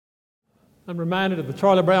I'm reminded of the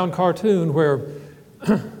Charlie Brown cartoon where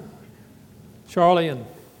Charlie and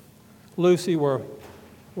Lucy were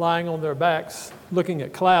lying on their backs looking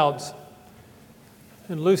at clouds.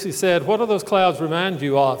 And Lucy said, "What do those clouds remind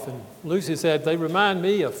you of?" And Lucy said, "They remind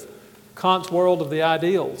me of Kant's world of the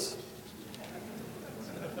ideals."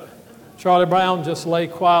 Charlie Brown just lay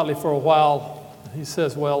quietly for a while. He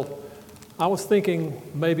says, "Well, I was thinking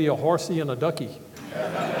maybe a horsey and a ducky."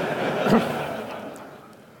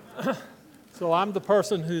 So I'm the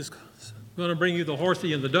person who's going to bring you the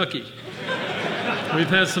horsey and the ducky. We've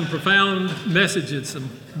had some profound messages,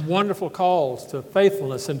 some wonderful calls to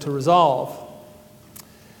faithfulness and to resolve.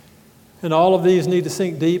 And all of these need to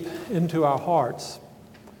sink deep into our hearts.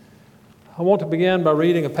 I want to begin by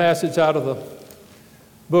reading a passage out of the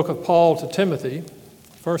book of Paul to Timothy,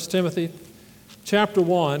 1 Timothy chapter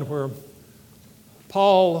 1, where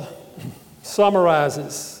Paul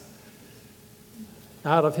summarizes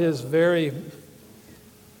out of his very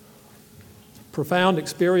profound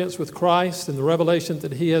experience with Christ and the revelation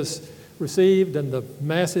that he has received and the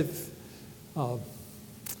massive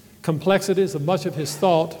complexities of much of his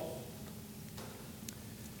thought.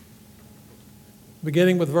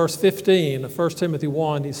 Beginning with verse 15 of 1 Timothy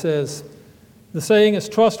 1, he says, "The saying is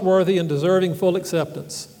trustworthy and deserving full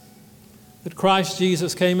acceptance, that Christ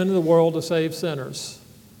Jesus came into the world to save sinners,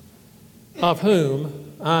 of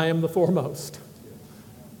whom I am the foremost."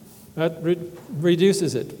 That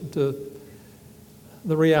reduces it to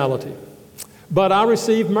the reality. "But I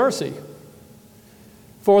received mercy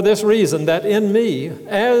for this reason, that in me,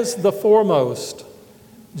 as the foremost,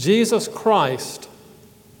 Jesus Christ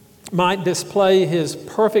might display his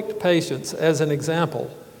perfect patience as an example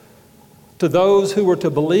to those who were to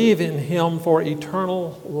believe in him for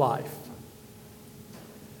eternal life.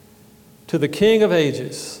 To the King of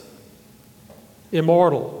ages,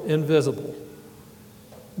 immortal, invisible,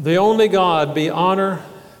 the only God, be honor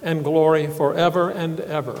and glory forever and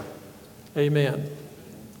ever. Amen."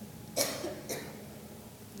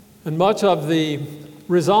 And much of the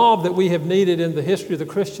resolve that we have needed in the history of the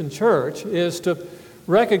Christian church is to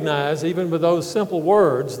recognize, even with those simple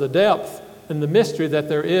words, the depth and the mystery that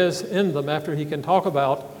there is in them after he can talk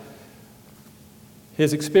about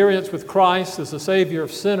his experience with Christ as the Savior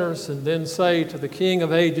of sinners and then say, "To the King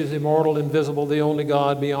of ages, immortal, invisible, the only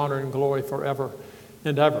God, be honor and glory forever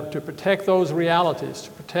and ever." To protect those realities, to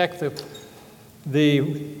protect the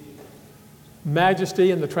majesty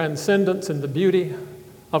and the transcendence and the beauty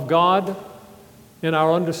of God in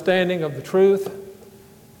our understanding of the truth,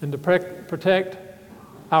 and to protect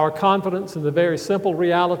our confidence in the very simple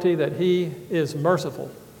reality that he is merciful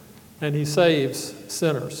and he saves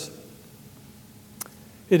sinners.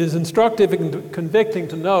 It is instructive and convicting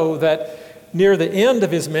to know that near the end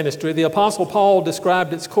of his ministry, the Apostle Paul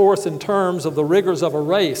described its course in terms of the rigors of a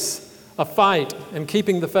race, a fight, and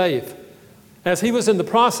keeping the faith. As he was in the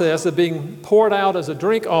process of being poured out as a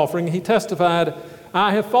drink offering, he testified,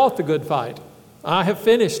 "I have fought the good fight. I have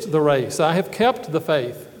finished the race. I have kept the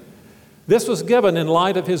faith." This was given in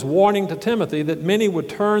light of his warning to Timothy that many would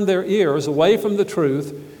turn their ears away from the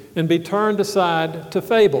truth and be turned aside to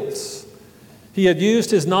fables. He had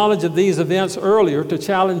used his knowledge of these events earlier to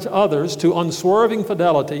challenge others to unswerving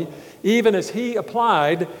fidelity, even as he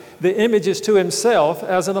applied the images to himself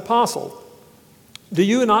as an apostle. "Do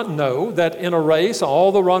you not know that in a race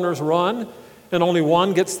all the runners run, and only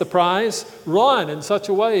one gets the prize? Run in such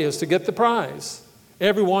a way as to get the prize.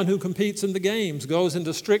 Everyone who competes in the games goes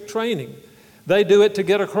into strict training. They do it to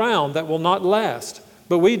get a crown that will not last,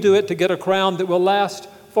 but we do it to get a crown that will last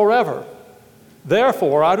forever.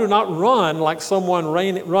 Therefore, I do not run like someone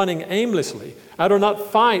running aimlessly. I do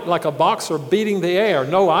not fight like a boxer beating the air.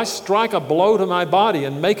 No, I strike a blow to my body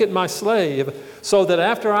and make it my slave, so that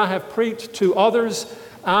after I have preached to others,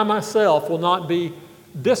 I myself will not be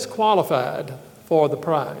disqualified for the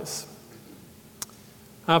prize."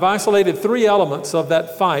 I've isolated 3 elements of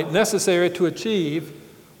that fight necessary to achieve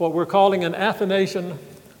what we're calling an Athanasian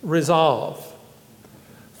resolve.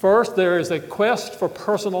 First, there is a quest for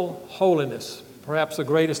personal holiness, perhaps the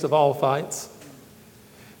greatest of all fights.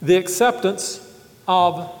 The acceptance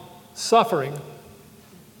of suffering.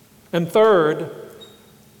 And third,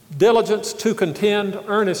 diligence to contend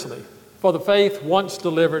earnestly for the faith once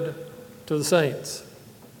delivered to the saints.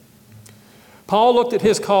 Paul looked at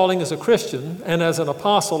his calling as a Christian and as an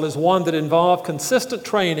apostle as one that involved consistent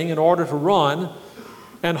training in order to run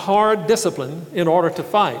and hard discipline in order to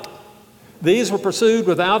fight. These were pursued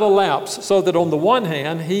without a lapse, so that on the one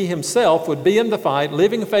hand, he himself would be in the fight,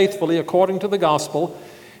 living faithfully according to the gospel,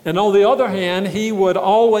 and on the other hand, he would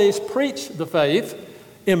always preach the faith,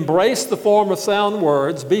 embrace the form of sound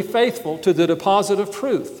words, be faithful to the deposit of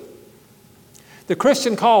truth. The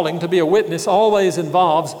Christian calling to be a witness always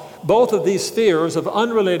involves both of these spheres of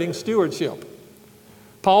unrelenting stewardship.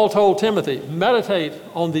 Paul told Timothy, meditate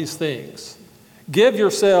on these things. Give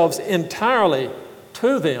yourselves entirely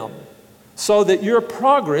to them so that your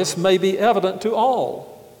progress may be evident to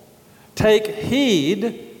all. Take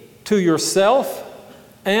heed to yourself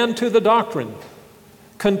and to the doctrine.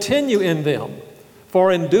 Continue in them,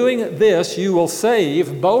 for in doing this you will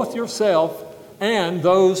save both yourself and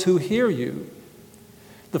those who hear you.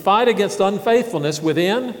 The fight against unfaithfulness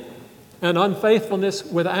within and unfaithfulness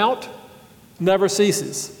without never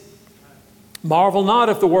ceases. Marvel not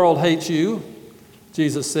if the world hates you,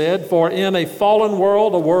 Jesus said, for in a fallen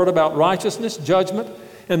world a word about righteousness, judgment,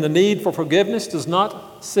 and the need for forgiveness does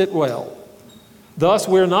not sit well. Thus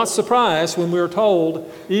we're not surprised when we're told,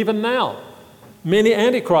 even now, many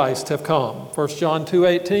antichrists have come, 1 John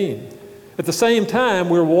 2:18. At the same time,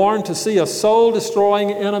 we're warned to see a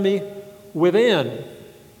soul-destroying enemy within.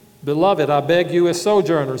 Beloved, I beg you as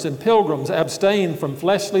sojourners and pilgrims, abstain from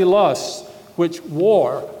fleshly lusts which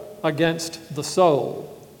war against the soul.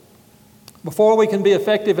 Before we can be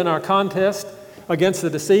effective in our contest against the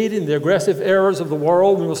deceit and the aggressive errors of the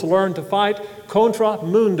world, we must learn to fight Contra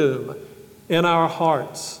Mundum in our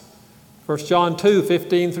hearts. 1 John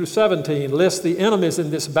 2:15 through 17 lists the enemies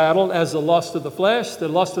in this battle as the lust of the flesh, the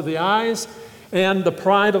lust of the eyes, and the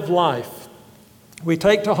pride of life. We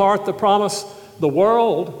take to heart the promise, the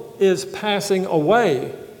world is passing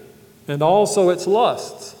away, and also its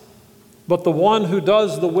lusts, but the one who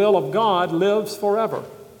does the will of God lives forever.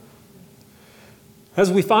 As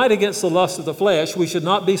we fight against the lust of the flesh, we should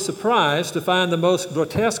not be surprised to find the most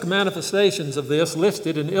grotesque manifestations of this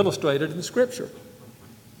listed and illustrated in Scripture.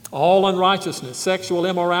 All unrighteousness, sexual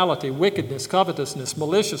immorality, wickedness, covetousness,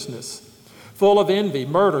 maliciousness, full of envy,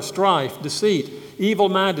 murder, strife, deceit,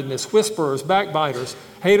 evil-mindedness, whisperers, backbiters,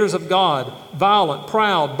 haters of God, violent,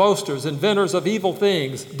 proud, boasters, inventors of evil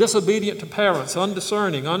things, disobedient to parents,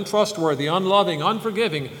 undiscerning, untrustworthy, unloving,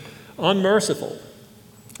 unforgiving, unmerciful.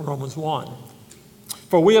 Romans 1.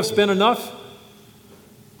 For we have spent enough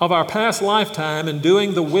of our past lifetime in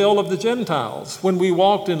doing the will of the Gentiles, when we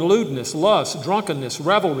walked in lewdness, lust, drunkenness,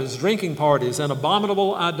 revelries, drinking parties, and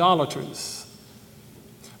abominable idolatries.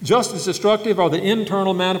 Just as destructive are the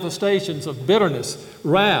internal manifestations of bitterness,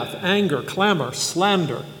 wrath, anger, clamor,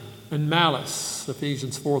 slander, and malice,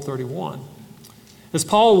 Ephesians 4:31. As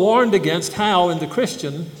Paul warned against how, in the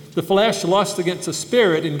Christian, the flesh lusts against the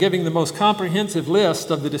spirit in giving the most comprehensive list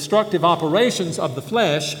of the destructive operations of the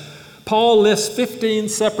flesh, Paul lists 15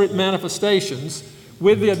 separate manifestations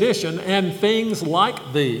with the addition, and things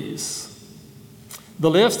like these. The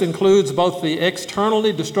list includes both the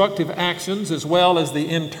externally destructive actions as well as the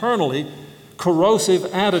internally corrosive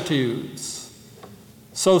attitudes.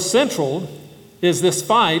 So central is this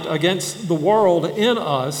fight against the world in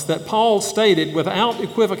us that Paul stated without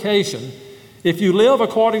equivocation, if you live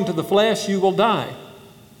according to the flesh, you will die.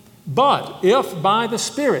 But if by the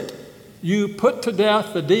Spirit you put to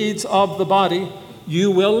death the deeds of the body, you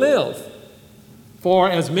will live. For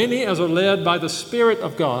as many as are led by the Spirit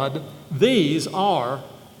of God, these are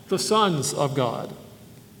the sons of God.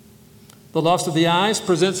 The lust of the eyes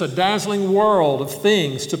presents a dazzling world of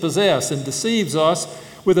things to possess and deceives us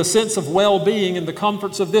with a sense of well-being in the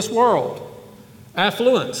comforts of this world.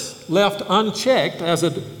 Affluence, left unchecked as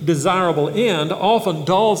a desirable end, often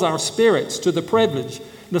dulls our spirits to the privilege,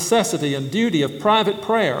 necessity, and duty of private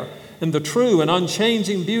prayer and the true and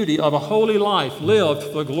unchanging beauty of a holy life lived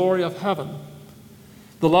for the glory of heaven.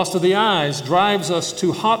 The lust of the eyes drives us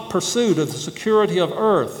to hot pursuit of the security of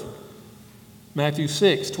earth. Matthew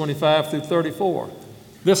 6:25 through 34.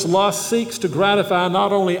 This lust seeks to gratify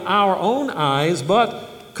not only our own eyes, but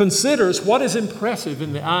considers what is impressive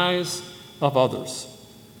in the eyes of others.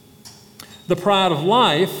 The pride of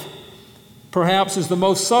life, perhaps, is the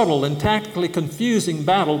most subtle and tactically confusing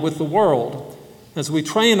battle with the world as we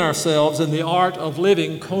train ourselves in the art of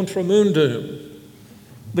living contra mundum.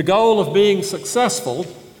 The goal of being successful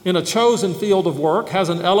in a chosen field of work has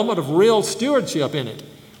an element of real stewardship in it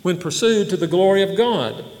when pursued to the glory of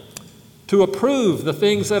God, to approve the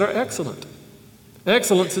things that are excellent.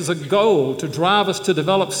 Excellence is a goal to drive us to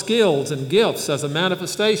develop skills and gifts as a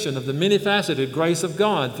manifestation of the many-faceted grace of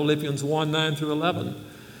God, Philippians 1:9 through 11.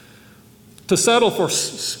 To settle for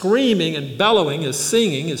screaming and bellowing as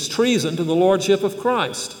singing is treason to the lordship of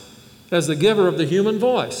Christ as the giver of the human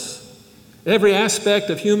voice. Every aspect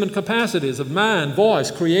of human capacities of mind, voice,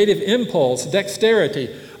 creative impulse, dexterity,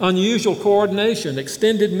 unusual coordination,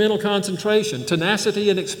 extended mental concentration, tenacity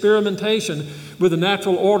and experimentation with the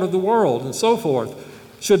natural order of the world, and so forth,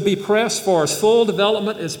 should be pressed for as full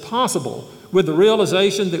development as possible with the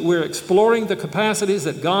realization that we're exploring the capacities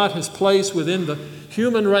that God has placed within the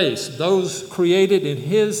human race, those created in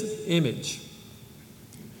His image.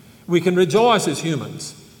 We can rejoice as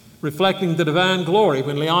humans, reflecting the divine glory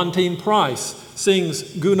when Leontine Price sings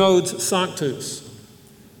Gounod's Sanctus,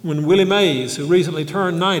 when Willie Mays, who recently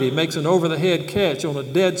turned 90, makes an over-the-head catch on a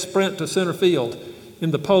dead sprint to center field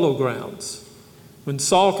in the Polo Grounds, when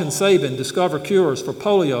Salk and Sabin discover cures for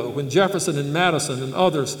polio, when Jefferson and Madison and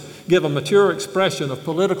others give a mature expression of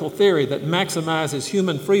political theory that maximizes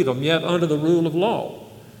human freedom, yet under the rule of law.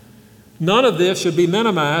 None of this should be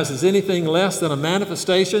minimized as anything less than a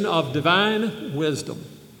manifestation of divine wisdom.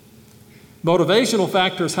 Motivational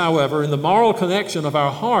factors, however, in the moral connection of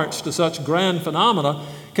our hearts to such grand phenomena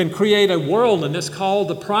can create a worldliness called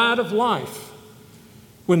the pride of life.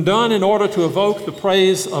 When done in order to evoke the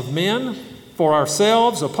praise of men, for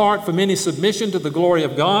ourselves, apart from any submission to the glory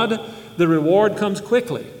of God, the reward comes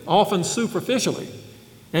quickly, often superficially,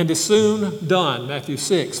 and is soon done, Matthew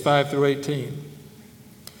 6, 5 through 18.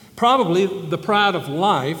 Probably the pride of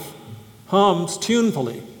life hums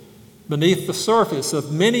tunefully beneath the surface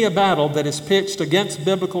of many a battle that is pitched against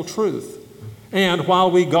biblical truth. And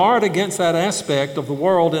while we guard against that aspect of the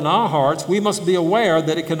world in our hearts, we must be aware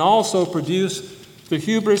that it can also produce the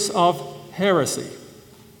hubris of heresy.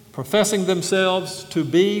 Professing themselves to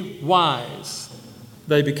be wise,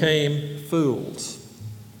 they became fools.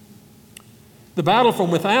 The battle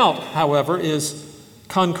from without, however, is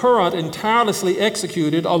concurrent and tirelessly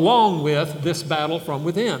executed along with this battle from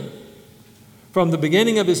within. From the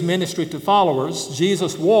beginning of His ministry to followers,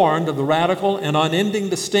 Jesus warned of the radical and unending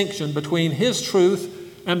distinction between His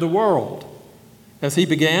truth and the world. As He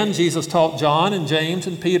began, Jesus taught John and James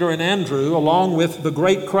and Peter and Andrew, along with the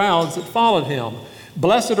great crowds that followed Him,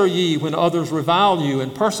 "Blessed are ye when others revile you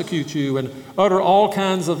and persecute you and utter all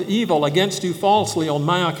kinds of evil against you falsely on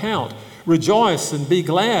my account. Rejoice and be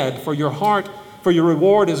glad, for your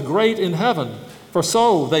reward is great in heaven. For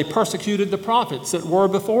so they persecuted the prophets that were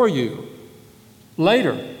before you."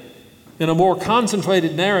 Later, in a more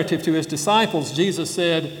concentrated narrative to His disciples, Jesus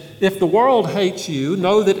said, "If the world hates you,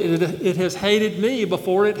 know that it has hated me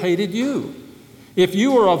before it hated you. If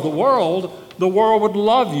you were of the world would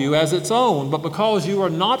love you as its own, but because you are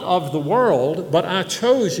not of the world, but I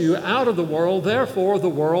chose you out of the world, therefore the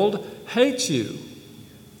world hates you."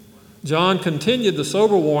 John continued the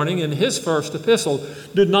sober warning in his first epistle,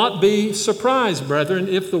 "Do not be surprised, brethren,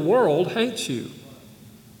 if the world hates you."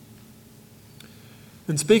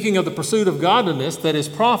 And speaking of the pursuit of godliness that is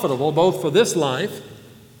profitable both for this life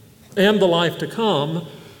and the life to come,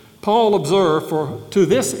 Paul observed, "For to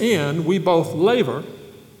this end we both labor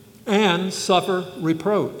and suffer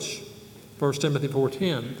reproach." 1 Timothy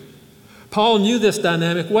 4:10. Paul knew this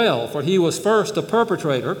dynamic well, for he was first a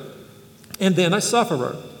perpetrator and then a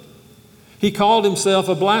sufferer. He called himself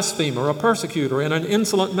a blasphemer, a persecutor, and an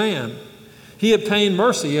insolent man. He obtained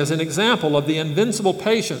mercy as an example of the invincible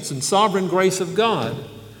patience and sovereign grace of God.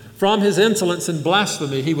 From his insolence and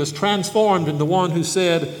blasphemy, he was transformed into one who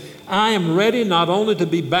said, "I am ready not only to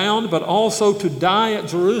be bound, but also to die at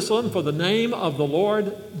Jerusalem for the name of the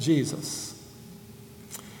Lord Jesus."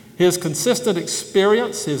 His consistent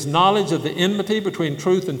experience, his knowledge of the enmity between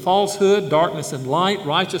truth and falsehood, darkness and light,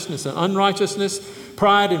 righteousness and unrighteousness,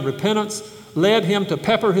 pride and repentance, led him to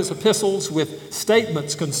pepper his epistles with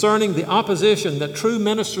statements concerning the opposition that true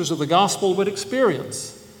ministers of the gospel would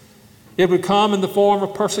experience. It would come in the form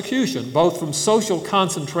of persecution, both from social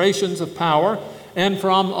concentrations of power and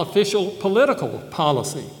from official political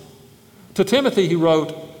policy. To Timothy he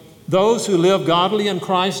wrote, "Those who live godly in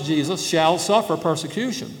Christ Jesus shall suffer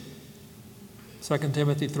persecution." 2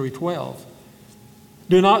 Timothy 3:12.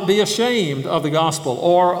 "Do not be ashamed of the gospel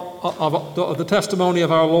or of the testimony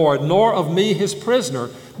of our Lord, nor of me his prisoner,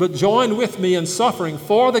 but join with me in suffering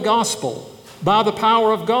for the gospel by the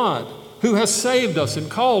power of God, who has saved us and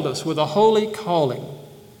called us with a holy calling."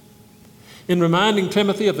 In reminding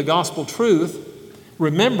Timothy of the gospel truth,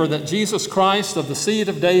 remember that Jesus Christ of the seed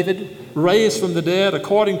of David, raised from the dead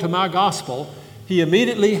according to my gospel, he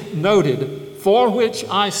immediately noted, "For which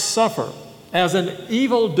I suffer as an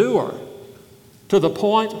evildoer to the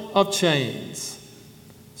point of chains."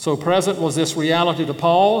 So present was this reality to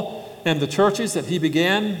Paul and the churches that he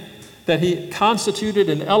began, that he constituted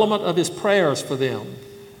an element of his prayers for them.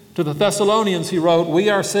 To the Thessalonians he wrote, "We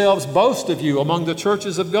ourselves boast of you among the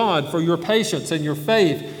churches of God for your patience and your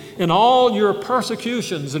faith in all your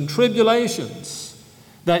persecutions and tribulations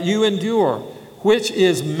that you endure, which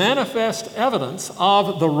is manifest evidence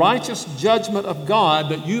of the righteous judgment of God,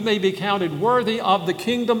 that you may be counted worthy of the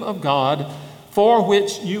kingdom of God, for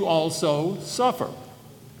which you also suffer."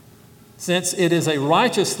 since it is a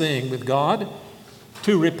righteous thing with God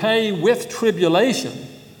to repay with tribulation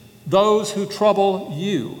those who trouble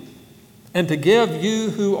you, and to give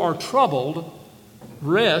you who are troubled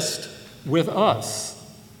rest with us.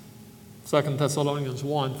 2 Thessalonians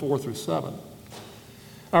 1, 4 through 7.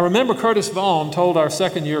 I remember Curtis Vaughan told our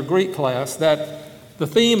second-year Greek class that the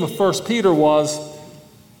theme of 1 Peter was,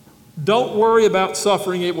 don't worry about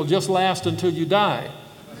suffering, it will just last until you die.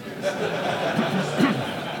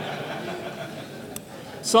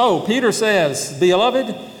 So, Peter says,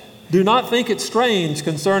 Beloved, do not think it strange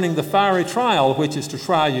concerning the fiery trial which is to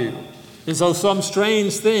try you, as though some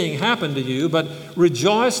strange thing happened to you, but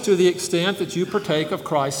rejoice to the extent that you partake of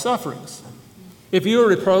Christ's sufferings. If you are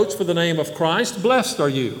reproached for the name of Christ, blessed are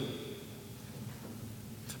you.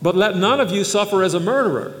 But let none of you suffer as a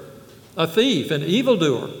murderer, a thief, an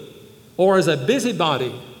evildoer, or as a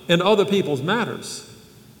busybody in other people's matters.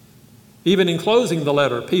 Even in closing the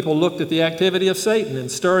letter, people looked at the activity of Satan in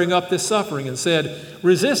stirring up this suffering and said,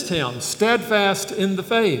 resist him, steadfast in the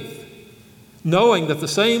faith, knowing that the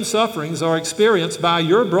same sufferings are experienced by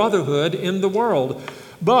your brotherhood in the world.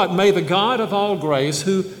 But may the God of all grace,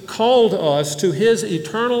 who called us to his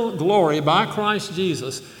eternal glory by Christ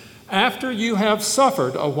Jesus, after you have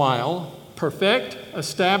suffered a while, perfect,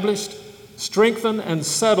 establish, strengthen, and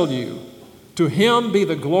settle you. To him be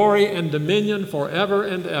the glory and dominion forever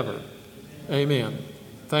and ever. Amen.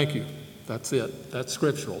 Thank you. That's it. That's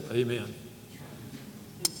scriptural. Amen.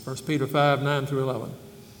 1 Peter 5, 9 through 11.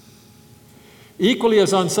 Equally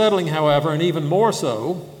as unsettling, however, and even more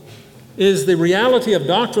so, is the reality of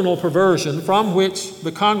doctrinal perversion from which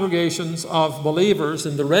the congregations of believers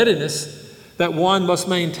and the readiness that one must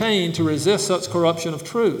maintain to resist such corruption of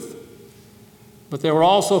truth. But there were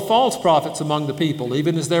also false prophets among the people,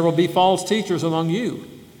 even as there will be false teachers among you,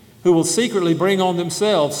 who will secretly bring on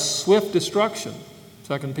themselves swift destruction.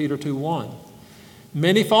 2 Peter 2:1.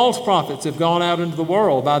 Many false prophets have gone out into the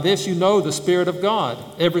world. By this you know the Spirit of God.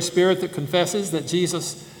 Every spirit that confesses that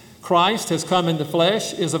Jesus Christ has come in the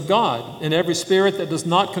flesh is of God, and every spirit that does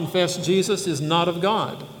not confess Jesus is not of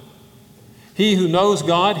God. He who knows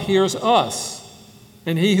God hears us,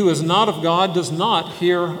 and he who is not of God does not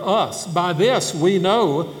hear us. By this we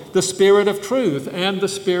know the spirit of truth and the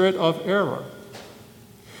spirit of error.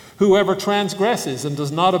 Whoever transgresses and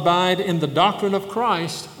does not abide in the doctrine of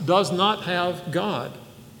Christ does not have God.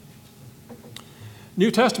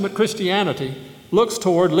 New Testament Christianity looks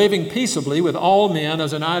toward living peaceably with all men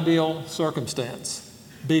as an ideal circumstance.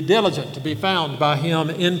 Be diligent to be found by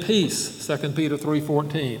him in peace, 2 Peter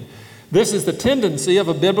 3:14. This is the tendency of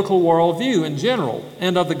a biblical worldview in general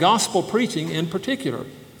and of the gospel preaching in particular.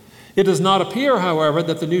 It does not appear, however,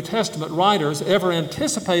 that the New Testament writers ever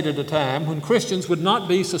anticipated a time when Christians would not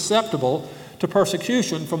be susceptible to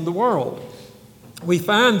persecution from the world. We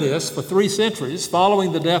find this for 3 centuries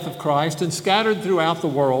following the death of Christ and scattered throughout the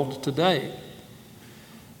world today.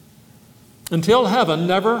 Until heaven,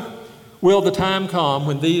 never will the time come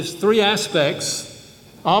when these 3 aspects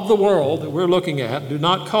of the world that we're looking at do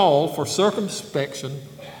not call for circumspection,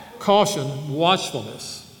 caution,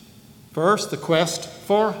 watchfulness. First, the quest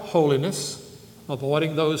for holiness,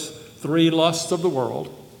 avoiding those 3 lusts of the world.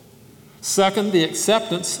 Second, the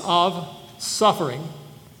acceptance of suffering,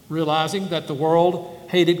 realizing that the world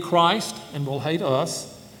hated Christ and will hate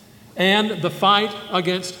us. And the fight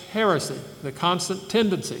against heresy, the constant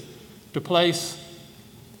tendency to place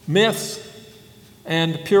myths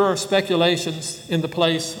and pure speculations in the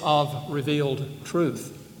place of revealed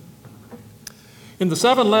truth. In the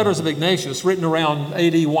 7 letters of Ignatius, written around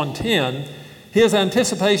AD 110, his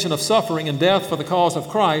anticipation of suffering and death for the cause of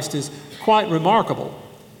Christ is quite remarkable.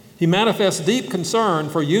 He manifests deep concern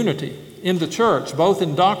for unity in the church, both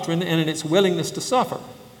in doctrine and in its willingness to suffer.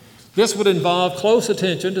 This would involve close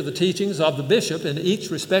attention to the teachings of the bishop in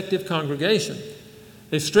each respective congregation.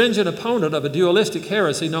 A stringent opponent of a dualistic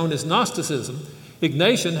heresy known as Gnosticism,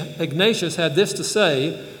 Ignatius had this to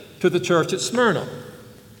say to the church at Smyrna: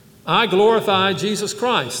 I glorify Jesus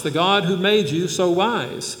Christ, the God who made you so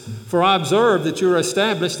wise, for I observe that you are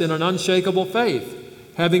established in an unshakable faith,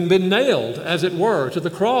 having been nailed, as it were, to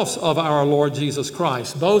the cross of our Lord Jesus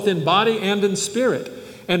Christ, both in body and in spirit,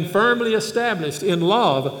 and firmly established in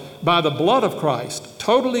love by the blood of Christ,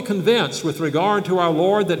 totally convinced with regard to our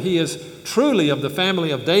Lord that he is truly of the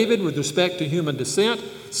family of David with respect to human descent,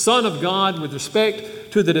 Son of God with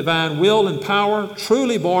respect to the divine will and power,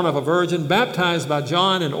 truly born of a virgin, baptized by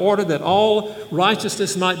John in order that all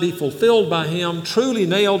righteousness might be fulfilled by him, truly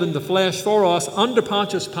nailed in the flesh for us under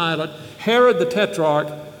Pontius Pilate, Herod the Tetrarch.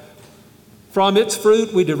 From its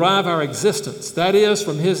fruit we derive our existence, that is,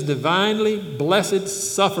 from his divinely blessed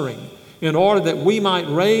suffering. in order that we might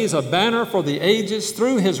raise a banner for the ages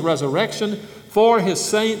through his resurrection for his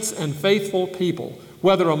saints and faithful people,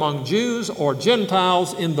 whether among Jews or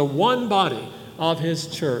Gentiles, in the one body of his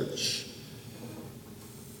church.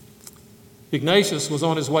 Ignatius was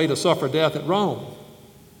on his way to suffer death at Rome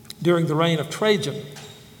during the reign of Trajan.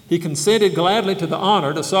 He consented gladly to the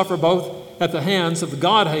honor to suffer both at the hands of the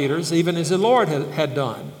God-haters, even as the Lord had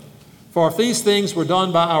done. For if these things were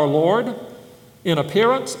done by our Lord in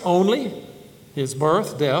appearance only, his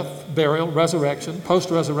birth, death, burial, resurrection,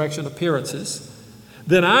 post-resurrection appearances,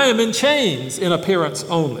 then I am in chains in appearance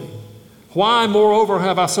only. Why, moreover,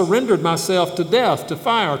 have I surrendered myself to death, to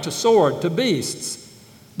fire, to sword, to beasts?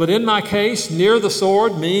 But in my case, near the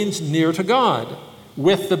sword means near to God.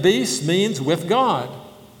 With the beast means with God.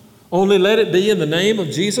 Only let it be in the name of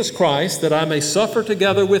Jesus Christ that I may suffer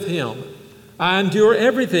together with him. I endure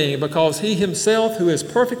everything because he himself, who is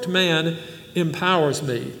perfect man, empowers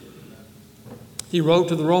me. He wrote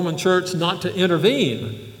to the Roman church not to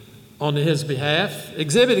intervene on his behalf,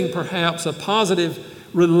 exhibiting perhaps a positive,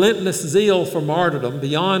 relentless zeal for martyrdom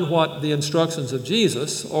beyond what the instructions of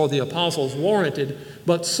Jesus or the apostles warranted,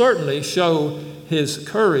 but certainly show his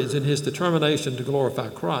courage and his determination to glorify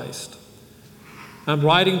Christ. I'm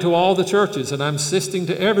writing to all the churches, and I'm insisting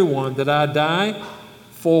to everyone that I die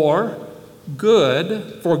for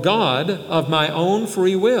God, of my own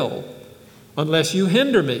free will, unless you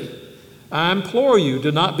hinder me. I implore you,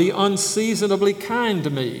 do not be unseasonably kind to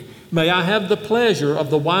me. May I have the pleasure of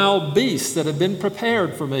the wild beasts that have been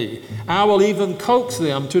prepared for me. I will even coax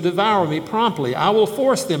them to devour me promptly. I will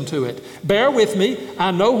force them to it. Bear with me.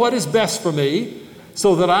 I know what is best for me,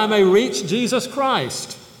 so that I may reach Jesus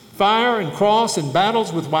Christ. Fire and cross and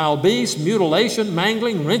battles with wild beasts, mutilation,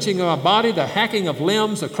 mangling, wrenching of my body, the hacking of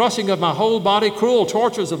limbs, the crushing of my whole body, cruel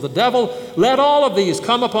tortures of the devil. Let all of these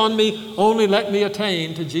come upon me, only let me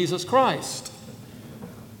attain to Jesus Christ.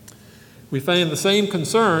 We find the same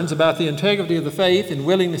concerns about the integrity of the faith and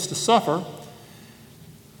willingness to suffer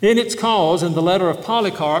in its cause in the letter of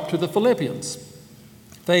Polycarp to the Philippians.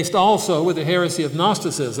 Faced also with the heresy of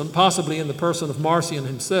Gnosticism, possibly in the person of Marcion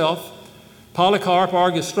himself, Polycarp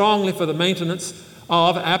argues strongly for the maintenance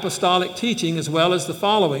of apostolic teaching as well as the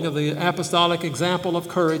following of the apostolic example of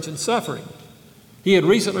courage and suffering. He had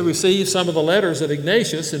recently received some of the letters of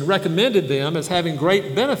Ignatius and recommended them as having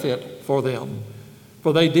great benefit for them.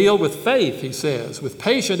 For they deal with faith, he says, with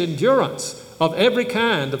patient endurance of every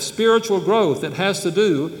kind of spiritual growth that has to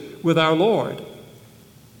do with our Lord.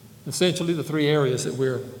 Essentially the three areas that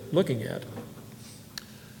we're looking at.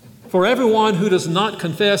 For everyone who does not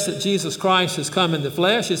confess that Jesus Christ has come in the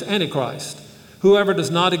flesh is Antichrist. Whoever does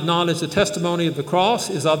not acknowledge the testimony of the cross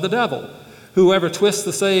is of the devil. Whoever twists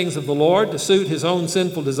the sayings of the Lord to suit his own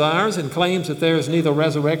sinful desires and claims that there is neither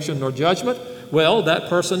resurrection nor judgment, well, that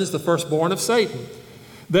person is the firstborn of Satan.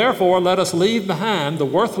 Therefore, let us leave behind the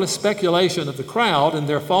worthless speculation of the crowd and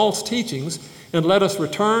their false teachings, and let us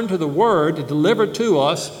return to the word delivered to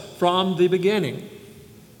us from the beginning.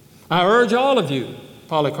 I urge all of you,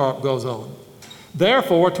 Polycarp goes on,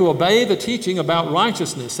 therefore, to obey the teaching about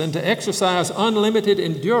righteousness and to exercise unlimited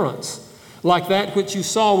endurance, like that which you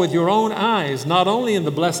saw with your own eyes, not only in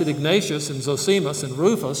the blessed Ignatius and Zosimus and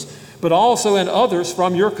Rufus, but also in others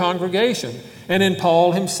from your congregation, and in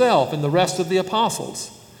Paul himself and the rest of the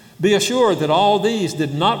apostles. Be assured that all these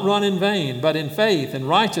did not run in vain, but in faith and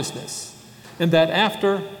righteousness, and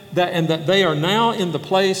that they are now in the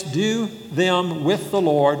place due them with the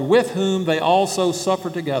Lord, with whom they also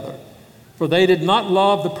suffer together. For they did not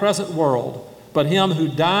love the present world, but him who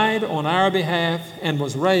died on our behalf and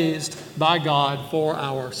was raised by God for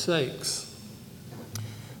our sakes.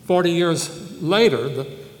 40 years later,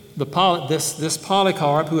 this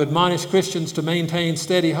Polycarp, who admonished Christians to maintain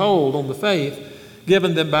steady hold on the faith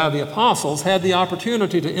given them by the apostles, had the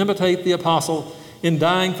opportunity to imitate the apostle in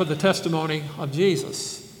dying for the testimony of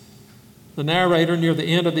Jesus. The narrator near the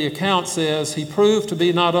end of the account says, he proved to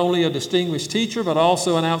be not only a distinguished teacher, but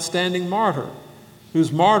also an outstanding martyr,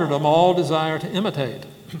 whose martyrdom all desire to imitate.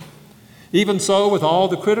 Even so, with all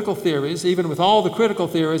the critical theories,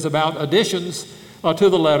 about additions to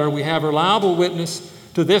the letter, we have reliable witness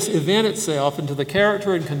to this event itself and to the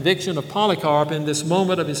character and conviction of Polycarp in this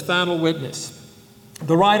moment of his final witness.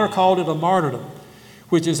 The writer called it a martyrdom,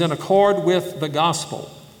 which is in accord with the gospel.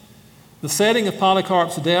 The setting of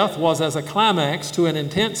Polycarp's death was as a climax to an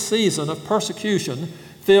intense season of persecution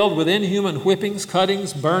filled with inhuman whippings,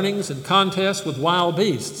 cuttings, burnings, and contests with wild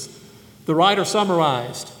beasts. The writer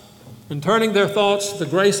summarized, in turning their thoughts to the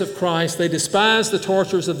grace of Christ, they despised the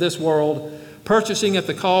tortures of this world, purchasing at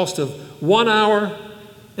the cost of 1 hour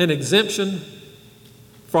an exemption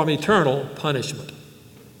from eternal punishment.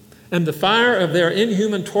 And the fire of their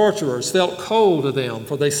inhuman torturers felt cold to them,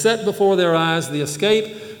 for they set before their eyes the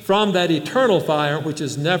escape from that eternal fire which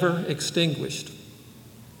is never extinguished.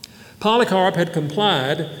 Polycarp had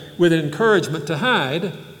complied with an encouragement to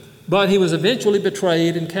hide, but he was eventually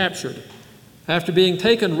betrayed and captured. After being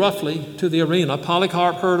taken roughly to the arena,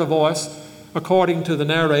 Polycarp heard a voice, according to the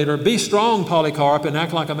narrator, "Be strong, Polycarp, and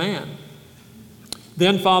act like a man."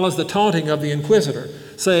 Then follows the taunting of the inquisitor,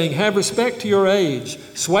 saying, "Have respect to your age.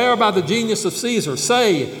 Swear by the genius of Caesar.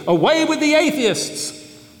 Say, away with the atheists."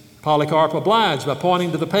 Polycarp obliged by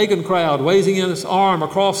pointing to the pagan crowd, waving his arm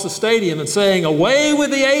across the stadium and saying, "Away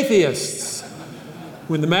with the atheists."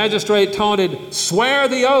 When the magistrate taunted, "Swear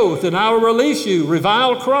the oath and I will release you.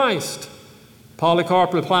 Revile Christ."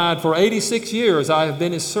 Polycarp replied, "For 86 years I have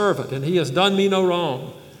been his servant, and he has done me no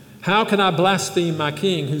wrong. How can I blaspheme my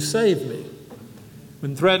king who saved me?"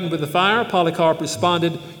 When threatened with the fire, Polycarp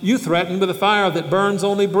responded, "You threaten with a fire that burns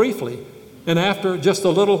only briefly, and after just a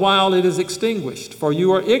little while it is extinguished, for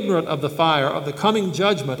you are ignorant of the fire of the coming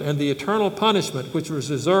judgment and the eternal punishment which was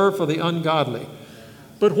reserved for the ungodly.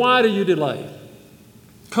 But why do you delay?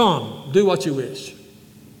 Come, do what you wish."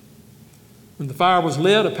 When the fire was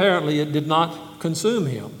lit, apparently it did not consume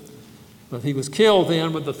him, but he was killed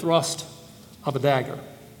then with the thrust of a dagger.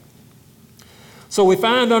 So we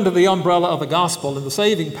find under the umbrella of the gospel and the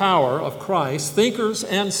saving power of Christ, thinkers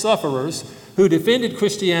and sufferers who defended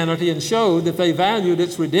Christianity and showed that they valued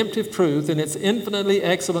its redemptive truth and its infinitely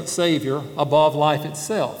excellent Savior above life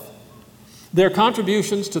itself. Their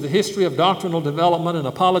contributions to the history of doctrinal development and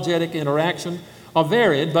apologetic interaction are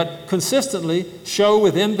varied, but consistently show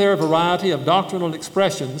within their variety of doctrinal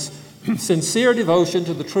expressions sincere devotion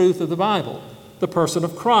to the truth of the Bible, the person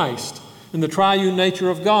of Christ, and the triune nature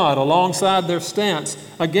of God, alongside their stance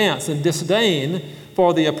against and disdain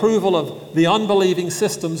for the approval of the unbelieving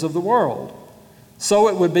systems of the world. So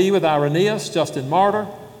it would be with Irenaeus, Justin Martyr,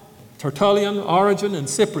 Tertullian, Origen, and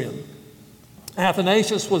Cyprian.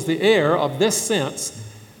 Athanasius was the heir of this sense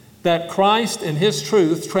that Christ and his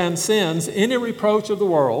truth transcends any reproach of the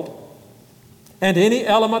world and any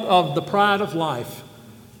element of the pride of life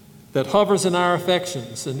that hovers in our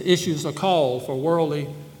affections and issues a call for worldly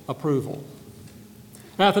approval.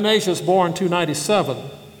 Athanasius, born 297,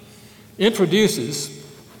 introduces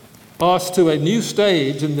us to a new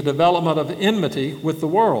stage in the development of enmity with the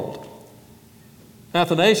world.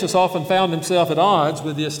 Athanasius often found himself at odds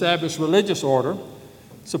with the established religious order,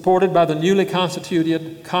 supported by the newly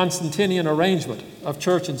constituted Constantinian arrangement of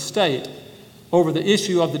church and state over the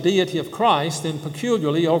issue of the deity of Christ, and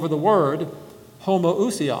peculiarly over the word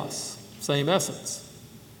homoousios, same essence.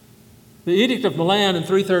 The Edict of Milan in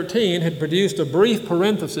 313 had produced a brief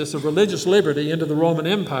parenthesis of religious liberty into the Roman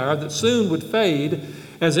Empire that soon would fade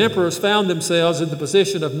as emperors found themselves in the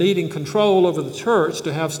position of needing control over the church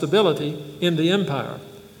to have stability in the empire.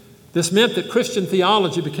 This meant that Christian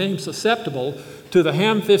theology became susceptible to the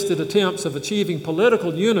ham-fisted attempts of achieving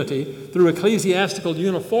political unity through ecclesiastical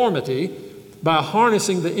uniformity by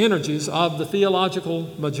harnessing the energies of the theological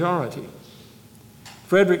majority.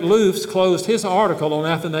 Frederick Lufs closed his article on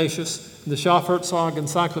Athanasius in the Schaffherzog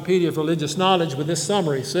Encyclopedia of Religious Knowledge with this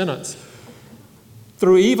summary sentence: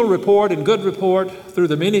 "Through evil report and good report, through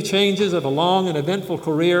the many changes of a long and eventful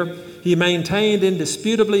career, he maintained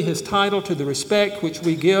indisputably his title to the respect which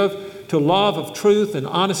we give to love of truth and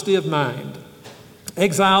honesty of mind.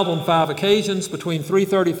 Exiled on 5 occasions between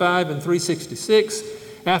 335 and 366,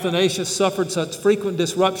 Athanasius suffered such frequent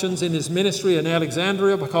disruptions in his ministry in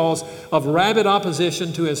Alexandria because of rabid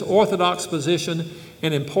opposition to his orthodox position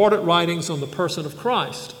and important writings on the person of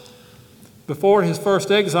Christ. Before his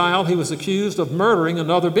first exile, he was accused of murdering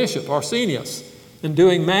another bishop, Arsenius, and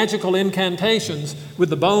doing magical incantations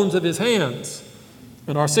with the bones of his hands.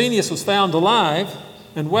 And Arsenius was found alive,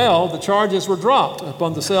 and the charges were dropped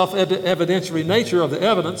upon the self-evidentiary nature of the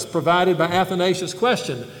evidence provided by Athanasius'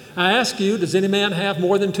 question, 'I ask you, does any man have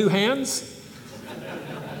more than 2 hands?'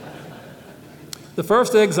 The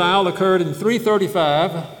first exile occurred in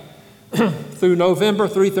 335 through November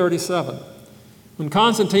 337. When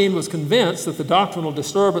Constantine was convinced that the doctrinal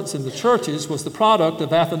disturbance in the churches was the product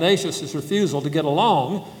of Athanasius' refusal to get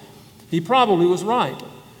along, he probably was right.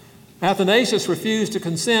 Athanasius refused to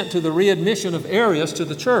consent to the readmission of Arius to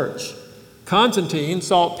the church. Constantine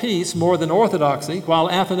sought peace more than orthodoxy, while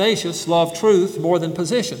Athanasius loved truth more than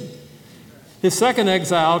position. His second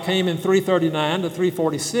exile came in 339 to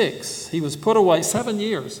 346. He was put away 7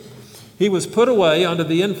 years. He was put away under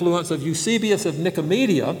the influence of Eusebius of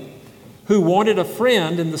Nicomedia, who wanted a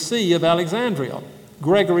friend in the See of Alexandria,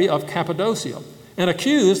 Gregory of Cappadocia, and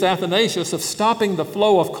accused Athanasius of stopping the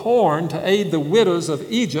flow of corn to aid the widows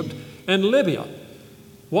of Egypt and Libya.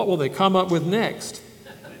 What will they come up with next?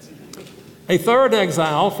 A third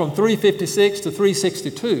exile from 356 to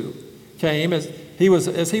 362 came as he was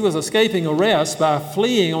escaping arrest by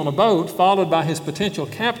fleeing on a boat followed by his potential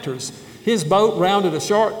captors. His boat rounded a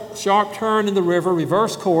sharp turn in the river,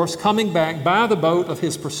 reversed course, coming back by the boat of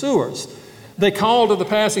his pursuers. They called to the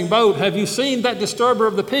passing boat, "Have you seen that disturber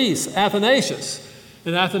of the peace, Athanasius?"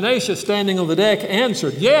 And Athanasius, standing on the deck,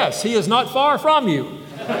 answered, "Yes, he is not far from you."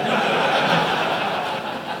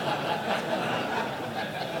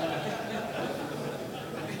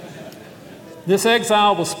 This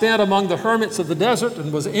exile was spent among the hermits of the desert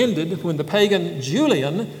and was ended when the pagan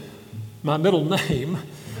Julian, my middle name,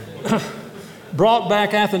 brought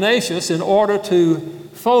back Athanasius in order to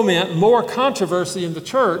foment more controversy in the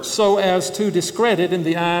church so as to discredit it in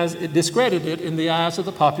the eyes of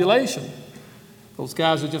the population. Those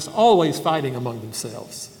guys are just always fighting among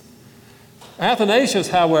themselves. Athanasius,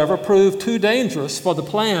 however, proved too dangerous for the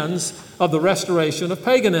plans of the restoration of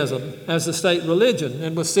paganism as the state religion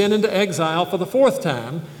and was sent into exile for the fourth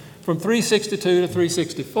time from 362 to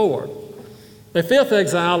 364. A fifth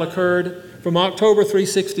exile occurred from October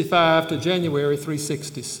 365 to January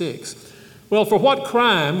 366. Well, for what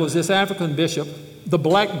crime was this African bishop, the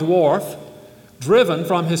Black Dwarf, driven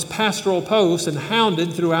from his pastoral post and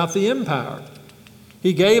hounded throughout the empire?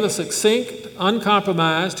 He gave a succinct,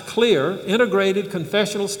 uncompromised, clear, integrated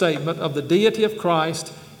confessional statement of the deity of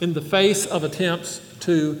Christ in the face of attempts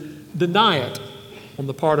to deny it on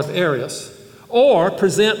the part of Arius, or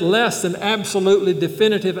present less than absolutely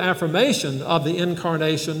definitive affirmation of the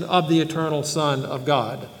incarnation of the eternal Son of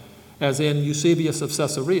God, as in Eusebius of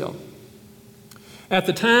Caesarea. At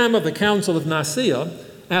the time of the Council of Nicaea,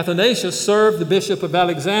 Athanasius served the Bishop of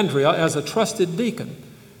Alexandria as a trusted deacon,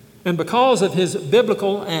 and because of his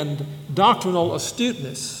biblical and doctrinal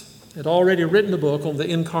astuteness, had already written a book on the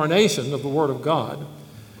incarnation of the Word of God,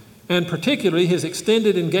 and particularly his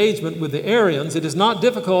extended engagement with the Arians, it is not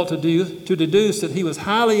difficult to deduce that he was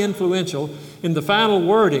highly influential in the final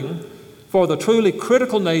wording for the truly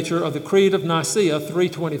critical nature of the Creed of Nicaea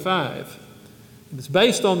 325. It's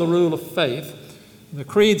based on the rule of faith. The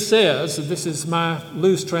Creed says, and this is my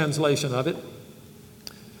loose translation of it,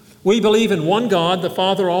 "We believe in one God, the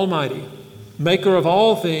Father Almighty, maker of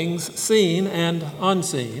all things seen and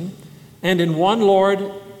unseen, and in one Lord,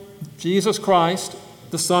 Jesus Christ,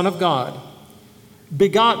 the Son of God,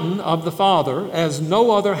 begotten of the Father, as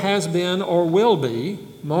no other has been or will be,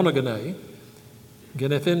 monogene,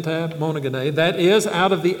 genethente monogene, that is,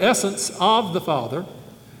 out of the essence of the Father,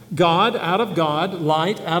 God out of God,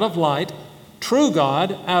 light out of light, true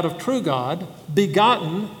God out of true God,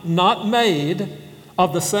 begotten, not made,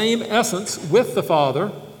 of the same essence with the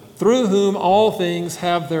Father, through whom all things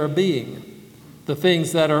have their being, the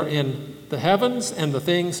things that are in the heavens and the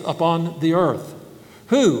things upon the earth,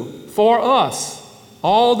 who, for us,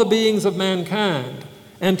 all the beings of mankind,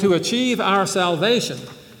 and to achieve our salvation,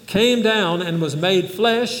 came down and was made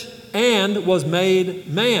flesh and was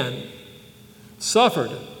made man,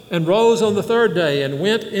 suffered and rose on the third day and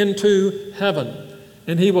went into heaven,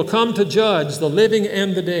 and he will come to judge the living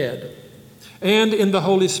and the dead, and in the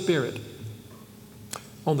Holy Spirit.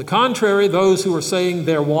 On the contrary, those who are saying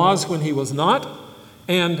there was when he was not,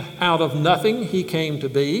 and out of nothing he came to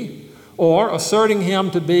be, or asserting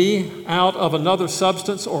him to be out of another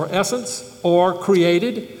substance or essence, or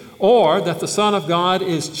created, or that the Son of God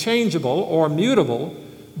is changeable or mutable,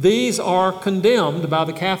 these are condemned by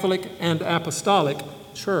the Catholic and Apostolic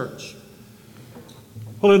Church.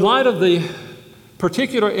 Well, in light of the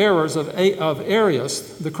particular errors of Arius,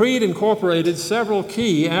 the Creed incorporated several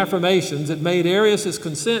key affirmations that made Arius'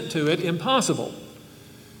 consent to it impossible.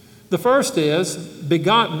 The first is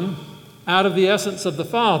begotten out of the essence of the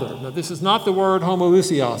Father. Now, this is not the word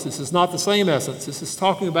homoousios. This is not the same essence. This is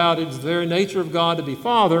talking about it's the very nature of God to be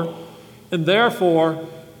Father, and therefore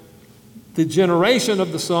the generation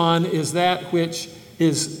of the Son is that which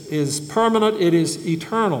is permanent, it is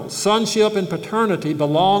eternal. Sonship and paternity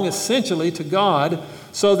belong essentially to God,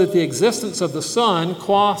 so that the existence of the Son,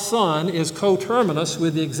 qua Son, is coterminous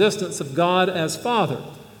with the existence of God as Father.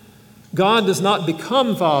 God does not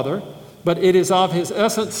become Father, but it is of his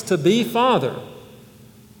essence to be Father.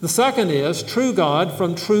 The second is true God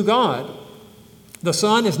from true God. The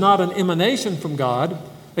Son is not an emanation from God,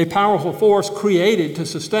 a powerful force created to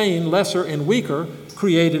sustain lesser and weaker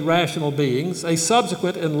created rational beings, a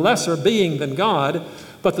subsequent and lesser being than God,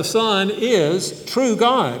 but the Son is true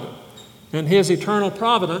God, and his eternal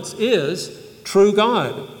providence is true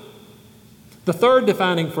God. The third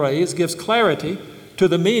defining phrase gives clarity to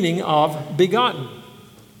the meaning of begotten.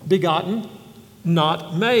 Begotten,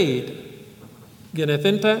 not made.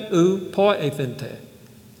 Genethente ou poethente.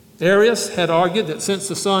 Arius had argued that since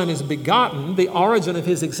the Son is begotten, the origin of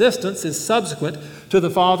his existence is subsequent to the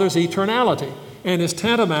Father's eternality and is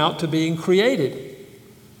tantamount to being created.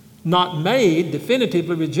 Not made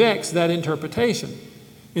definitively rejects that interpretation.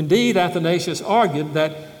 Indeed, Athanasius argued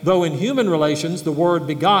that though in human relations the word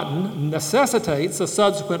begotten necessitates a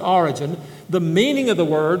subsequent origin, the meaning of the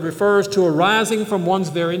word refers to arising from one's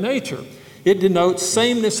very nature. It denotes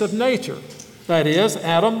sameness of nature. That is,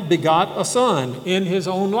 Adam begot a son in his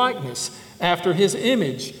own likeness, after his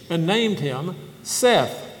image, and named him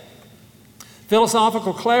Seth.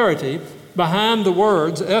 Philosophical clarity behind the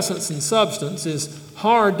words essence and substance is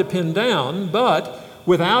hard to pin down, but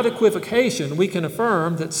without equivocation we can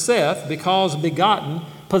affirm that Seth, because begotten,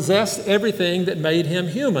 possessed everything that made him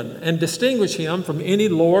human and distinguished him from any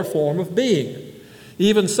lower form of being.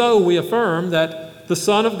 Even so, we affirm that the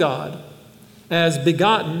Son of God, as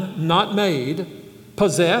begotten, not made,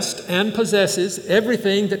 possessed and possesses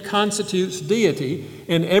everything that constitutes deity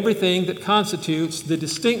and everything that constitutes the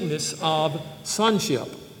distinctness of sonship.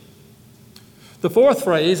 The fourth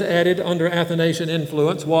phrase added under Athanasian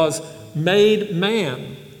influence was made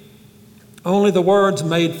man. Only the words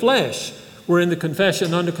made flesh were in the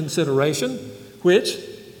confession under consideration, which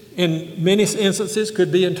in many instances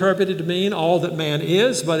could be interpreted to mean all that man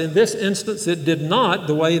is, but in this instance it did not,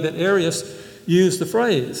 the way that Arius used the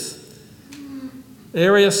phrase.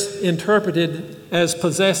 Arius interpreted as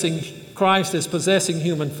possessing Christ as possessing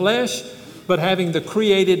human flesh, but having the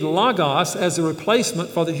created logos as a replacement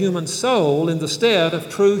for the human soul in the stead of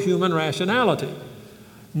true human rationality.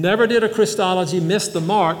 Never did a Christology miss the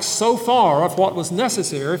mark so far of what was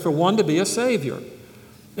necessary for one to be a Savior.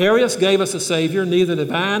 Arius gave us a Savior neither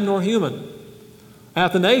divine nor human.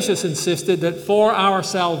 Athanasius insisted that for our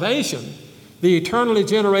salvation, the eternally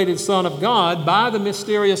generated Son of God, by the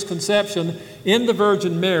mysterious conception in the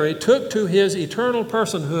Virgin Mary, took to his eternal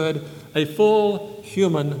personhood a full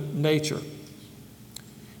human nature.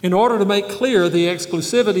 In order to make clear the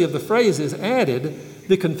exclusivity of the phrases added,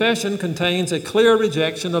 the confession contains a clear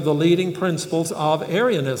rejection of the leading principles of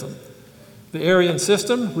Arianism. The Arian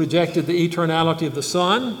system rejected the eternality of the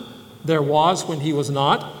Son, there was when he was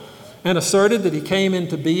not, and asserted that he came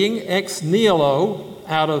into being ex nihilo,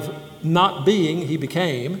 out of not being he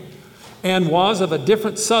became, and was of a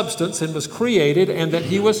different substance and was created, and that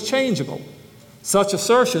he was changeable. Such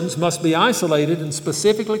assertions must be isolated and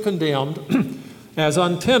specifically condemned as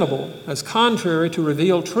untenable, as contrary to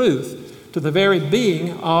revealed truth, to the very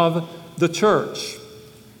being of the church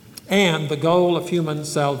and the goal of human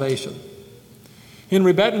salvation.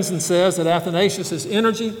 Henry Bettinson says that Athanasius'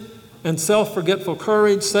 energy and self-forgetful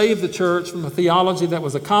courage saved the church from a theology that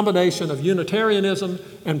was a combination of Unitarianism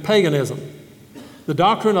and paganism. The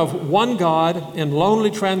doctrine of one God in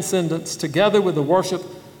lonely transcendence, together with the worship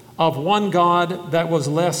of one God that was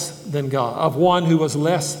less than God, of one who was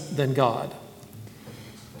less than God.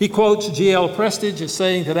 He quotes G.L. Prestige as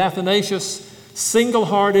saying that Athanasius,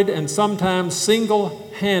 single-hearted and sometimes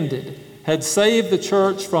single-handed, had saved the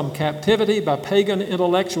church from captivity by pagan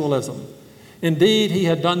intellectualism. Indeed, he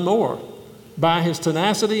had done more. By his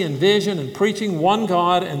tenacity and vision in preaching one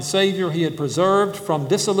God and Savior, he had preserved from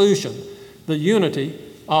dissolution the unity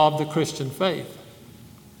of the Christian faith.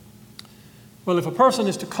 Well, if a person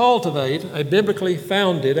is to cultivate a biblically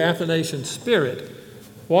founded Athanasian spirit,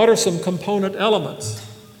 what are some component elements?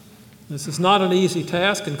 This is not an easy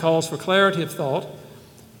task and calls for clarity of thought,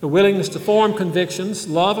 the willingness to form convictions,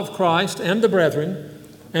 love of Christ and the brethren,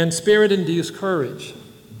 and spirit-induced courage.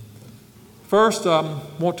 First, I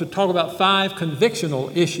want to talk about 5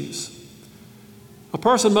 convictional issues. A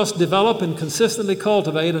person must develop and consistently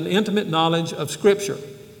cultivate an intimate knowledge of Scripture.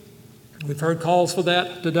 We've heard calls for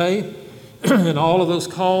that today, and all of those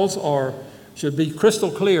calls should be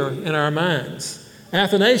crystal clear in our minds.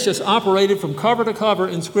 Athanasius operated from cover to cover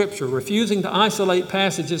in Scripture, refusing to isolate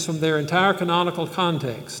passages from their entire canonical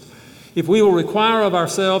context. If we will require of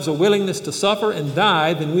ourselves a willingness to suffer and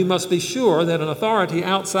die, then we must be sure that an authority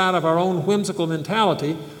outside of our own whimsical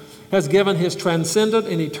mentality has given his transcendent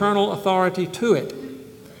and eternal authority to it.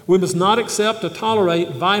 We must not accept or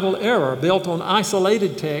tolerate vital error built on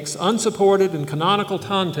isolated texts, unsupported in canonical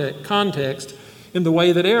context in the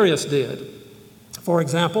way that Arius did. For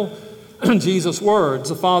example, Jesus' words,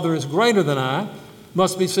 "The Father is greater than I,"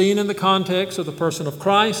 must be seen in the context of the person of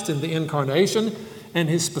Christ in the incarnation and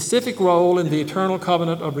his specific role in the eternal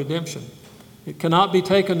covenant of redemption. It cannot be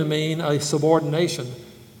taken to mean a subordination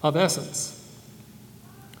of essence.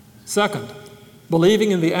 Second,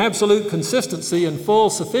 believing in the absolute consistency and full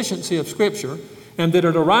sufficiency of Scripture, and that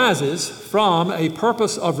it arises from a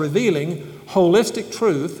purpose of revealing holistic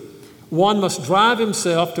truth, one must drive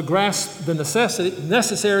himself to grasp the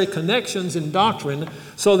necessary connections in doctrine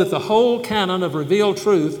so that the whole canon of revealed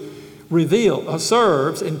truth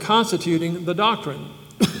serves in constituting the doctrine.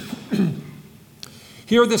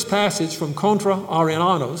 Hear this passage from Contra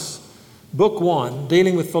Arianos, Book 1,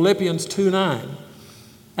 dealing with Philippians 2:9.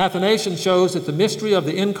 Athanasian shows that the mystery of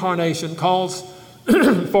the incarnation calls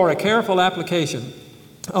for a careful application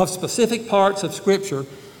of specific parts of Scripture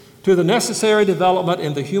to the necessary development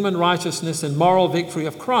in the human righteousness and moral victory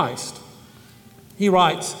of Christ. He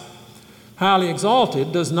writes, "Highly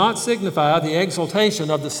exalted does not signify the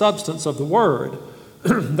exaltation of the substance of the Word.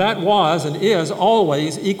 That was and is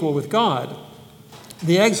always equal with God.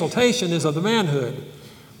 The exaltation is of the manhood.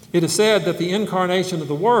 It is said that the incarnation of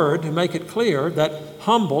the Word, to make it clear that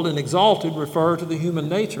humbled and exalted refer to the human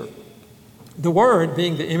nature. The Word,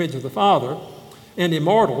 being the image of the Father and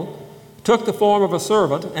immortal, took the form of a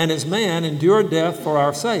servant, and as man endured death for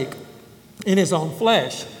our sake in his own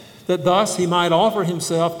flesh, that thus he might offer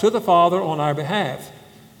himself to the Father on our behalf.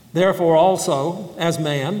 Therefore also, as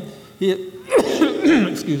man, he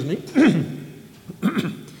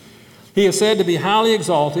he is said to be highly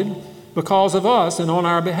exalted because of us and on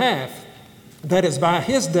our behalf. That is, by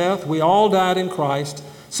his death we all died in Christ,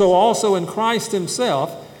 so also in Christ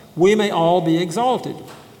himself we may all be exalted,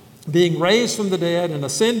 being raised from the dead and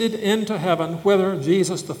ascended into heaven, whither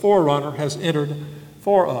Jesus the forerunner has entered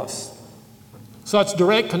for us." Such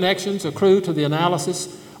direct connections accrue to the analysis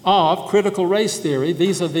of critical race theory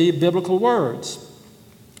vis-a-vis biblical words.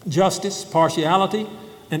 Justice, partiality,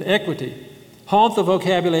 and equity haunt the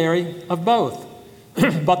vocabulary of both.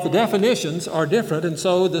 But the definitions are different, and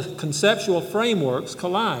so the conceptual frameworks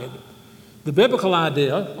collide. The biblical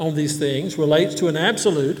idea on these things relates to an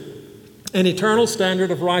absolute and eternal standard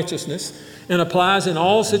of righteousness and applies in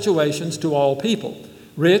all situations to all people,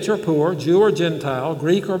 rich or poor, Jew or Gentile,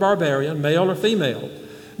 Greek or barbarian, male or female.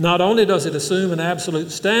 Not only does it assume an absolute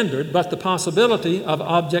standard, but the possibility of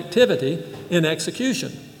objectivity in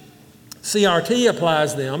execution. CRT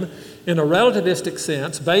applies them in a relativistic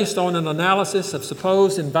sense based on an analysis of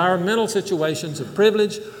supposed environmental situations of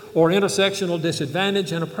privilege or intersectional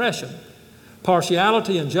disadvantage and oppression.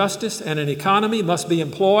 Partiality and justice and an economy must be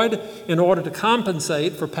employed in order to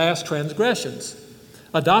compensate for past transgressions.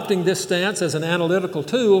 Adopting this stance as an analytical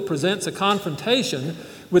tool presents a confrontation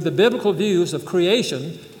with the biblical views of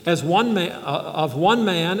creation as one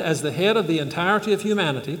man as the head of the entirety of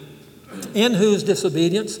humanity, in whose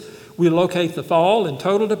disobedience we locate the fall and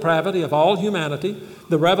total depravity of all humanity,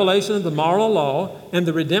 the revelation of the moral law, and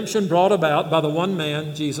the redemption brought about by the one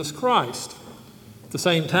man, Jesus Christ. At the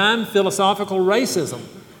same time, philosophical racism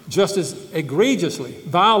just as egregiously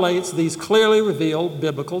violates these clearly revealed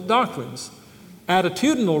biblical doctrines.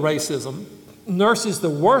 Attitudinal racism nurses the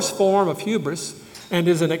worst form of hubris and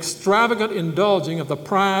is an extravagant indulging of the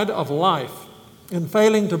pride of life in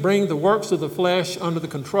failing to bring the works of the flesh under the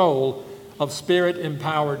control of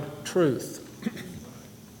Spirit-empowered truth.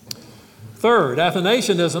 Third,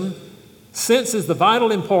 Athanasianism senses the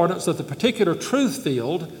vital importance of the particular truth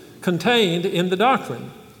field contained in the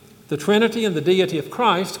doctrine. The Trinity and the deity of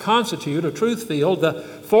Christ constitute a truth field, the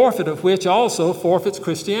forfeit of which also forfeits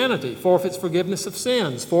Christianity, forfeits forgiveness of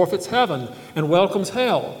sins, forfeits heaven, and welcomes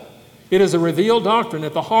hell. It is a revealed doctrine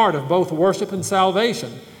at the heart of both worship and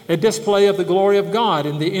salvation, a display of the glory of God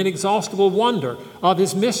in the inexhaustible wonder of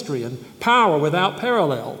his mystery and power without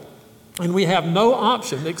parallel. And we have no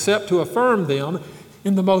option except to affirm them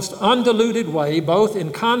in the most undiluted way, both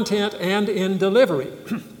in content and in delivery.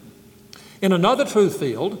 In another truth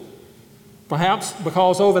field, perhaps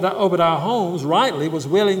because Obadiah Holmes rightly was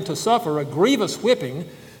willing to suffer a grievous whipping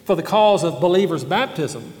for the cause of believers'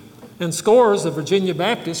 baptism, and scores of Virginia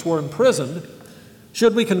Baptists were imprisoned,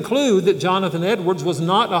 should we conclude that Jonathan Edwards was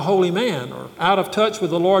not a holy man or out of touch with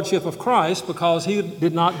the Lordship of Christ because he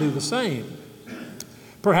did not do the same?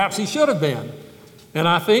 Perhaps he should have been, and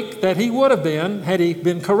I think that he would have been had he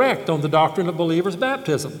been correct on the doctrine of believers'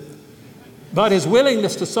 baptism. But his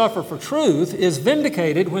willingness to suffer for truth is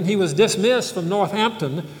vindicated when he was dismissed from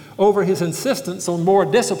Northampton over his insistence on more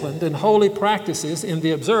disciplined and holy practices in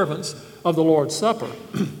the observance of the Lord's Supper.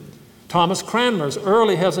 Thomas Cranmer's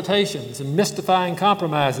early hesitations and mystifying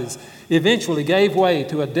compromises eventually gave way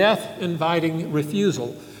to a death-inviting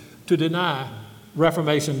refusal to deny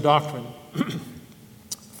Reformation doctrine.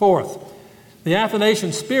 Fourth, the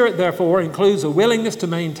Athanasian spirit, therefore, includes a willingness to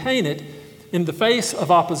maintain it in the face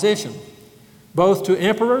of opposition, both to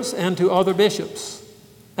emperors and to other bishops.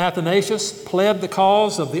 Athanasius pled the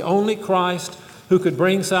cause of the only Christ who could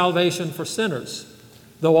bring salvation for sinners.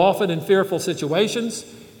 Though often in fearful situations,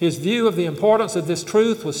 His view of the importance of this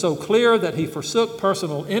truth was so clear that he forsook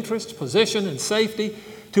personal interest, position, and safety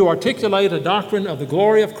to articulate a doctrine of the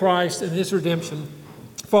glory of Christ and his redemption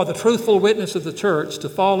for the truthful witness of the church to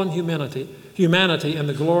fallen humanity and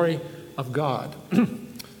the glory of God.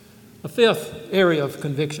 A fifth area of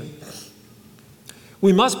conviction.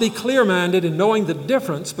 We must be clear-minded in knowing the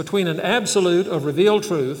difference between an absolute of revealed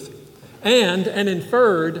truth and an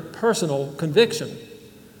inferred personal conviction.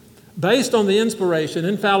 Based on the inspiration,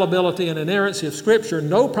 infallibility, and inerrancy of Scripture,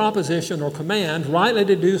 no proposition or command rightly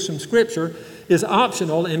deduced from Scripture is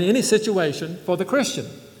optional in any situation for the Christian.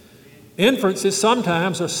 Inferences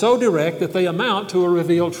sometimes are so direct that they amount to a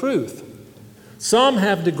revealed truth. Some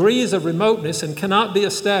have degrees of remoteness and cannot be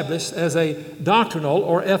established as a doctrinal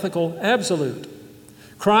or ethical absolute.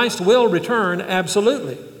 Christ will return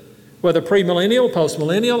absolutely. Whether premillennial,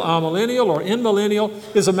 postmillennial, amillennial, or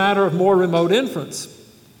inmillennial is a matter of more remote inference.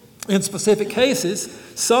 In specific cases,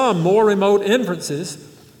 some more remote inferences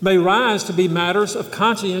may rise to be matters of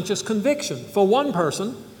conscientious conviction for one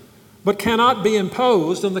person, but cannot be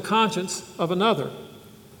imposed on the conscience of another.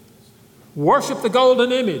 Worship the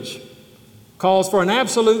golden image calls for an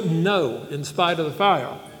absolute no in spite of the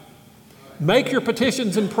fire. Make your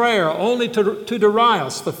petitions in prayer only to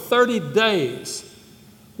Darius for 30 days.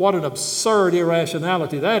 What an absurd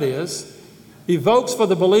irrationality that is. Evokes for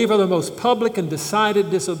the believer the most public and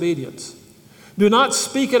decided disobedience. Do not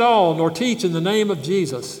speak at all nor teach in the name of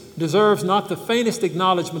Jesus. Deserves not the faintest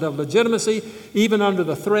acknowledgement of legitimacy, even under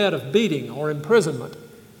the threat of beating or imprisonment.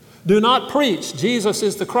 Do not preach Jesus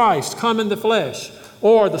is the Christ, come in the flesh,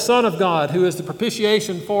 or the Son of God, who is the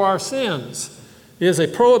propitiation for our sins. Is a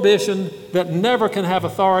prohibition that never can have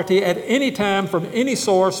authority at any time from any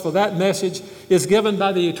source, for that message is given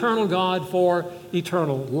by the eternal God for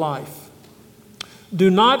eternal life. Do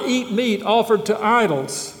not eat meat offered to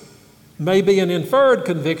idols may be an inferred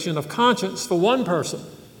conviction of conscience for one person,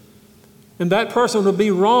 and that person would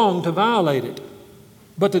be wrong to violate it.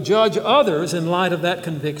 But to judge others in light of that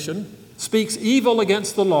conviction speaks evil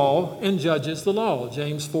against the law and judges the law,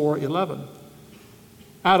 James 4:11.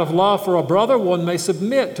 Out of love for a brother, one may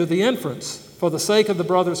submit to the inference for the sake of the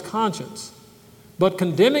brother's conscience. But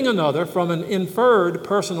condemning another from an inferred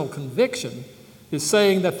personal conviction is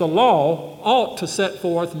saying that the law ought to set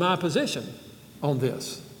forth my position on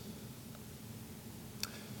this.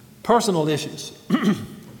 Personal issues.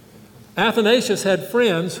 Athanasius had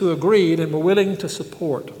friends who agreed and were willing to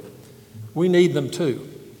support. We need them too.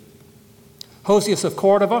 Hosius of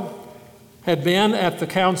Cordova had been at the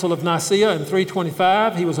Council of Nicaea in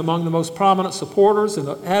 325. He was among the most prominent supporters and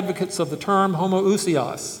advocates of the term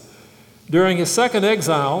homoousios. During his second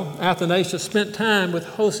exile, Athanasius spent time with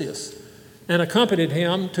Hosius and accompanied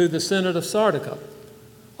him to the Synod of Sardica.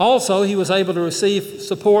 Also, he was able to receive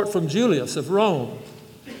support from Julius of Rome.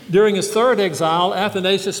 During his third exile,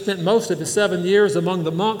 Athanasius spent most of his 7 years among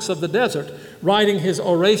the monks of the desert, writing his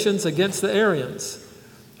orations against the Arians,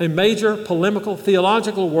 a major polemical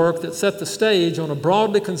theological work that set the stage on a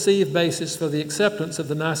broadly conceived basis for the acceptance of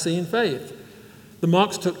the Nicene faith. The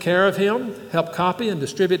monks took care of him, helped copy and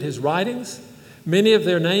distribute his writings. Many of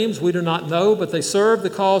their names we do not know, but they served the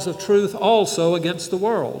cause of truth also against the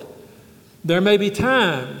world. There may be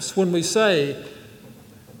times when we say,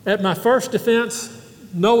 at my first defense,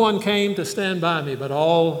 no one came to stand by me, but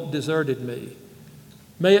all deserted me.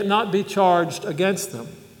 May it not be charged against them,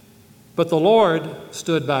 but the Lord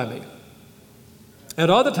stood by me. At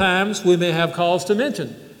other times, we may have cause to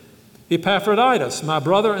mention Epaphroditus, my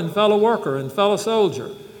brother and fellow worker and fellow soldier,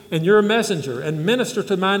 and your messenger and minister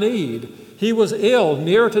to my need. He was ill,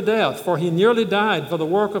 near to death, for he nearly died for the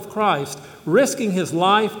work of Christ, risking his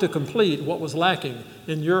life to complete what was lacking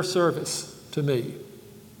in your service to me.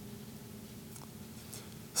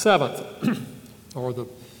 Seventh, or the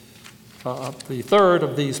third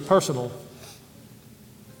of these personal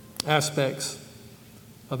aspects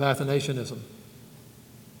of Athanasianism.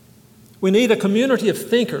 We need a community of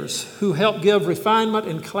thinkers who help give refinement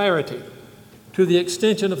and clarity to the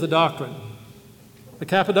extension of the doctrine. The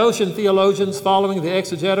Cappadocian theologians, following the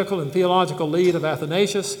exegetical and theological lead of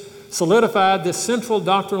Athanasius, solidified this central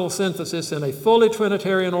doctrinal synthesis in a fully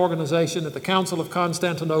Trinitarian organization at the Council of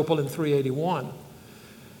Constantinople in 381.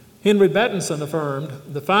 Henry Bettinson affirmed,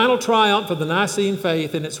 the final triumph of the Nicene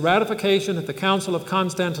faith in its ratification at the Council of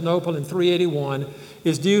Constantinople in 381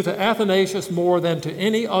 is due to Athanasius more than to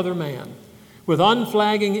any other man. With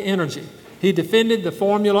unflagging energy, he defended the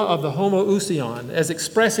formula of the homoousion as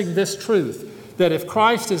expressing this truth, that if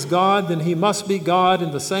Christ is God, then he must be God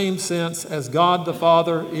in the same sense as God the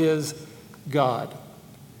Father is God.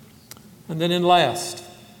 And then in last,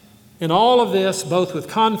 in all of this, both with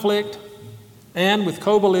conflict And with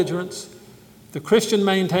co-belligerence, the Christian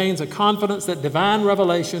maintains a confidence that divine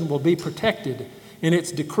revelation will be protected in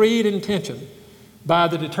its decreed intention by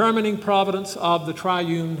the determining providence of the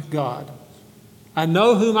triune God. I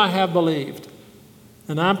know whom I have believed,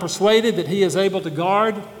 and I'm persuaded that he is able to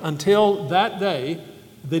guard until that day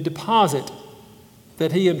the deposit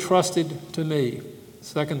that he entrusted to me.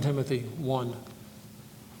 2 Timothy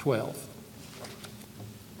 1:12.